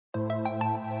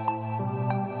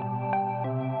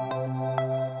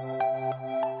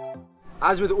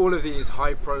As with all of these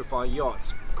high-profile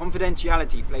yachts,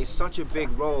 confidentiality plays such a big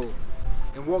role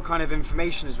in what kind of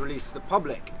information is released to the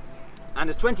public. And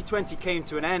as 2020 came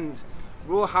to an end,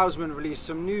 Royal Huisman released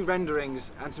some new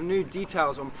renderings and some new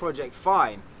details on Project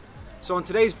Fi. So on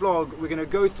today's vlog, we're going to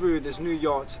go through this new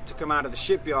yacht to come out of the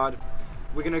shipyard.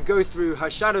 We're going to go through her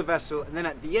shadow vessel, and then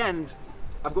at the end,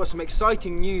 I've got some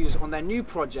exciting news on their new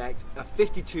project, a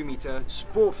 52-meter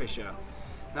sport fisher.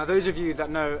 Now those of you that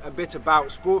know a bit about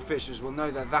sport fishers will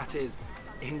know that that is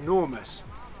enormous.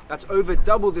 That's over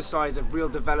double the size of Real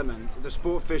Development, the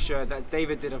sport fisher that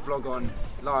David did a vlog on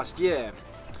last year.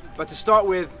 But to start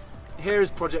with, here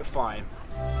is Project Fi.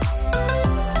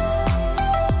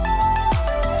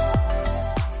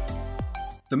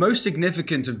 The most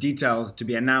significant of details to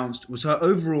be announced was her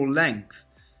overall length.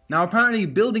 Now apparently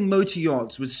building motor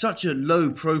yachts with such a low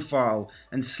profile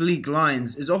and sleek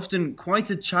lines is often quite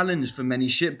a challenge for many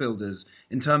shipbuilders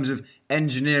in terms of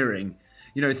engineering.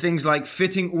 You know, things like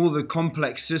fitting all the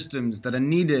complex systems that are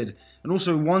needed and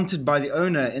also wanted by the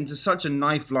owner into such a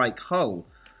knife-like hull.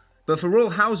 But for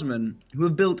Royal Huisman, who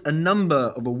have built a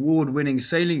number of award-winning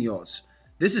sailing yachts,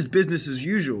 this is business as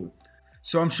usual.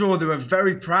 So I'm sure they were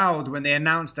very proud when they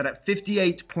announced that at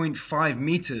 58.5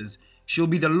 meters, she'll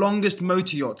be the longest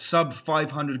motor yacht sub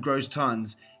 500 gross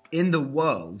tons in the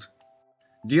world.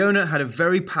 The owner had a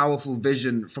very powerful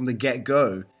vision from the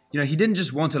get-go. You know, he didn't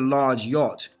just want a large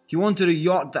yacht. He wanted a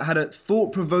yacht that had a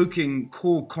thought-provoking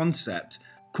core concept.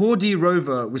 Cordy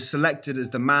Rover was selected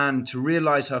as the man to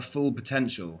realize her full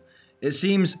potential. It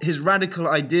seems his radical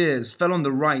ideas fell on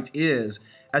the right ears,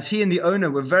 as he and the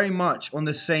owner were very much on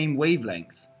the same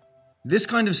wavelength. This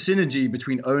kind of synergy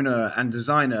between owner and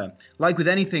designer, like with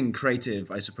anything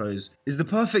creative, I suppose, is the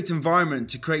perfect environment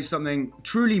to create something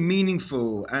truly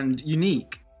meaningful and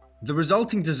unique. The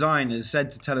resulting design is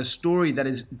said to tell a story that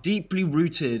is deeply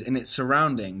rooted in its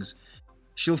surroundings.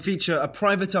 She'll feature a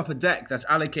private upper deck that's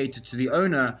allocated to the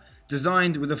owner,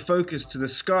 designed with a focus to the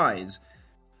skies,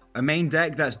 a main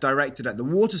deck that's directed at the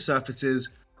water surfaces,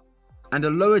 and a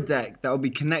lower deck that will be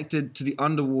connected to the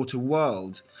underwater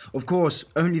world. Of course,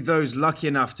 only those lucky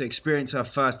enough to experience her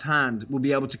firsthand will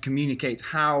be able to communicate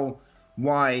how,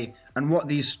 why, and what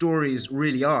these stories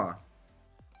really are.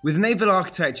 With naval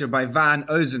architecture by Van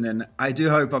Ozenen, I do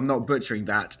hope I'm not butchering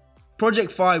that,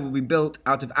 Project Fi will be built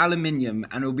out of aluminium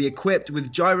and will be equipped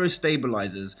with gyro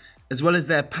stabilizers, as well as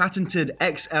their patented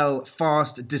XL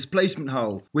fast displacement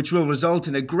hull, which will result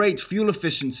in a great fuel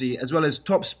efficiency as well as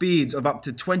top speeds of up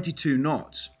to 22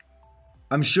 knots.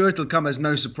 I'm sure it'll come as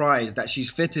no surprise that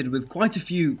she's fitted with quite a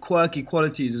few quirky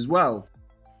qualities as well.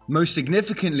 Most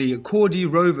significantly, Cordy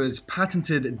Rover's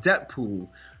patented depth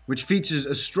pool, which features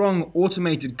a strong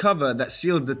automated cover that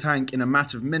sealed the tank in a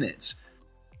matter of minutes.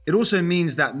 It also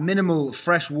means that minimal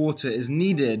fresh water is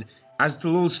needed, as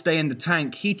it'll all stay in the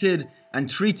tank heated and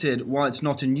treated while it's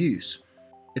not in use.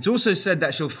 It's also said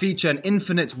that she'll feature an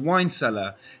infinite wine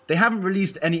cellar. They haven't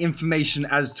released any information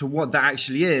as to what that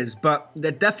actually is, but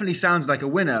that definitely sounds like a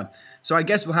winner, so I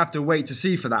guess we'll have to wait to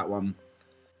see for that one.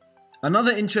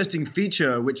 Another interesting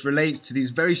feature which relates to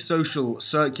these very social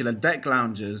circular deck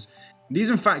lounges, these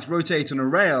in fact rotate on a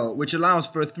rail which allows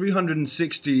for a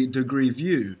 360-degree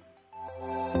view.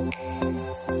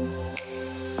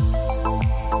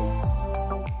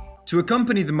 To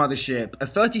accompany the mothership, a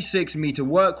 36-meter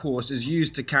workhorse is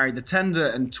used to carry the tender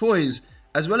and toys,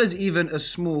 as well as even a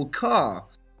small car.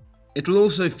 It'll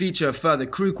also feature further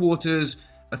crew quarters,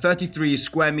 a 33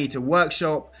 square meter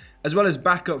workshop, as well as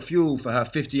backup fuel for her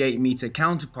 58-meter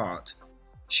counterpart.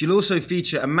 She'll also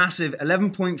feature a massive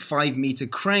 11.5 meter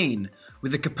crane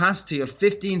with a capacity of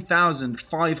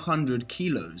 15,500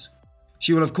 kilos.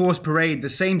 She will of course parade the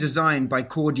same design by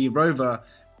Cordy Rover,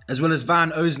 as well as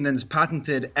Van Ozenen's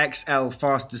patented XL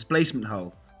fast displacement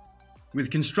hull. With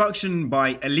construction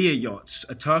by Elia Yachts,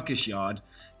 a Turkish yard,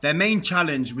 their main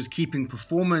challenge was keeping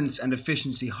performance and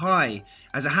efficiency high,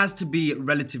 as it has to be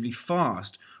relatively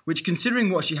fast, which considering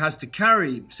what she has to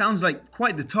carry, sounds like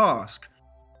quite the task.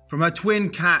 From her twin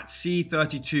Cat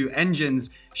C32 engines,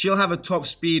 she'll have a top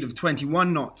speed of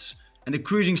 21 knots and a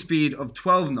cruising speed of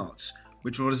 12 knots,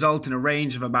 which will result in a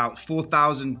range of about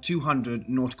 4,200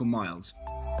 nautical miles.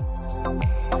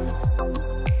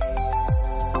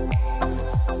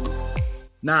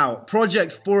 Now,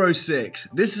 Project 406.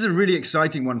 This is a really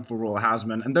exciting one for Royal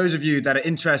Huisman and those of you that are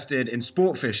interested in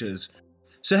sport fishers.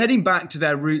 So heading back to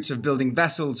their roots of building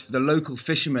vessels for the local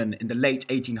fishermen in the late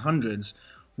 1800s,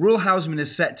 Royal Huisman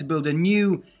is set to build a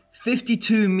new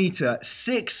 52-meter,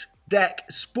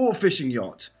 6-deck sport fishing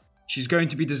yacht. She's going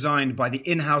to be designed by the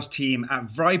in-house team at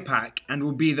Vrypak and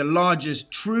will be the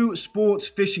largest true sports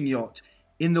fishing yacht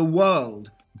in the world.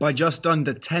 by just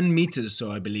under 10 meters,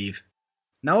 so I believe.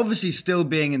 Now obviously still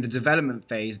being in the development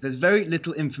phase, there's very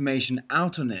little information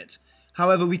out on it.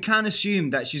 However, we can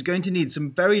assume that she's going to need some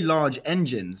very large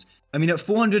engines. I mean, at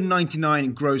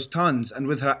 499 gross tons and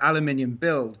with her aluminium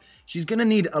build, she's going to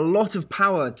need a lot of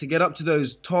power to get up to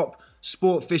those top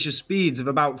sport fisher speeds of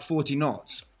about 40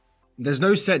 knots. There's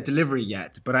no set delivery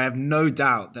yet, but I have no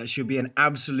doubt that she'll be an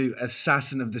absolute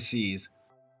assassin of the seas.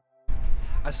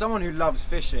 As someone who loves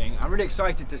fishing, I'm really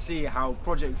excited to see how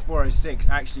Project 406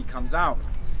 actually comes out.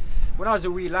 When I was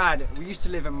a wee lad, we used to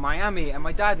live in Miami, and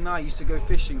my dad and I used to go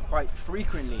fishing quite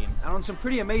frequently, and on some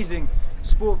pretty amazing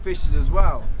sport fishes as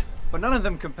well, but none of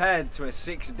them compared to a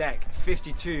 6-deck,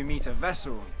 52-meter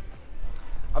vessel.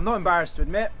 I'm not embarrassed to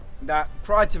admit that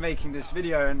prior to making this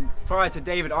video and prior to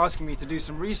David asking me to do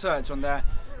some research on their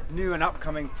new and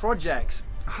upcoming projects,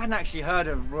 I hadn't actually heard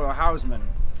of Royal Huisman.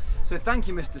 So thank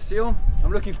you, Mr. Seal.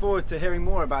 I'm looking forward to hearing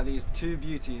more about these two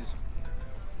beauties.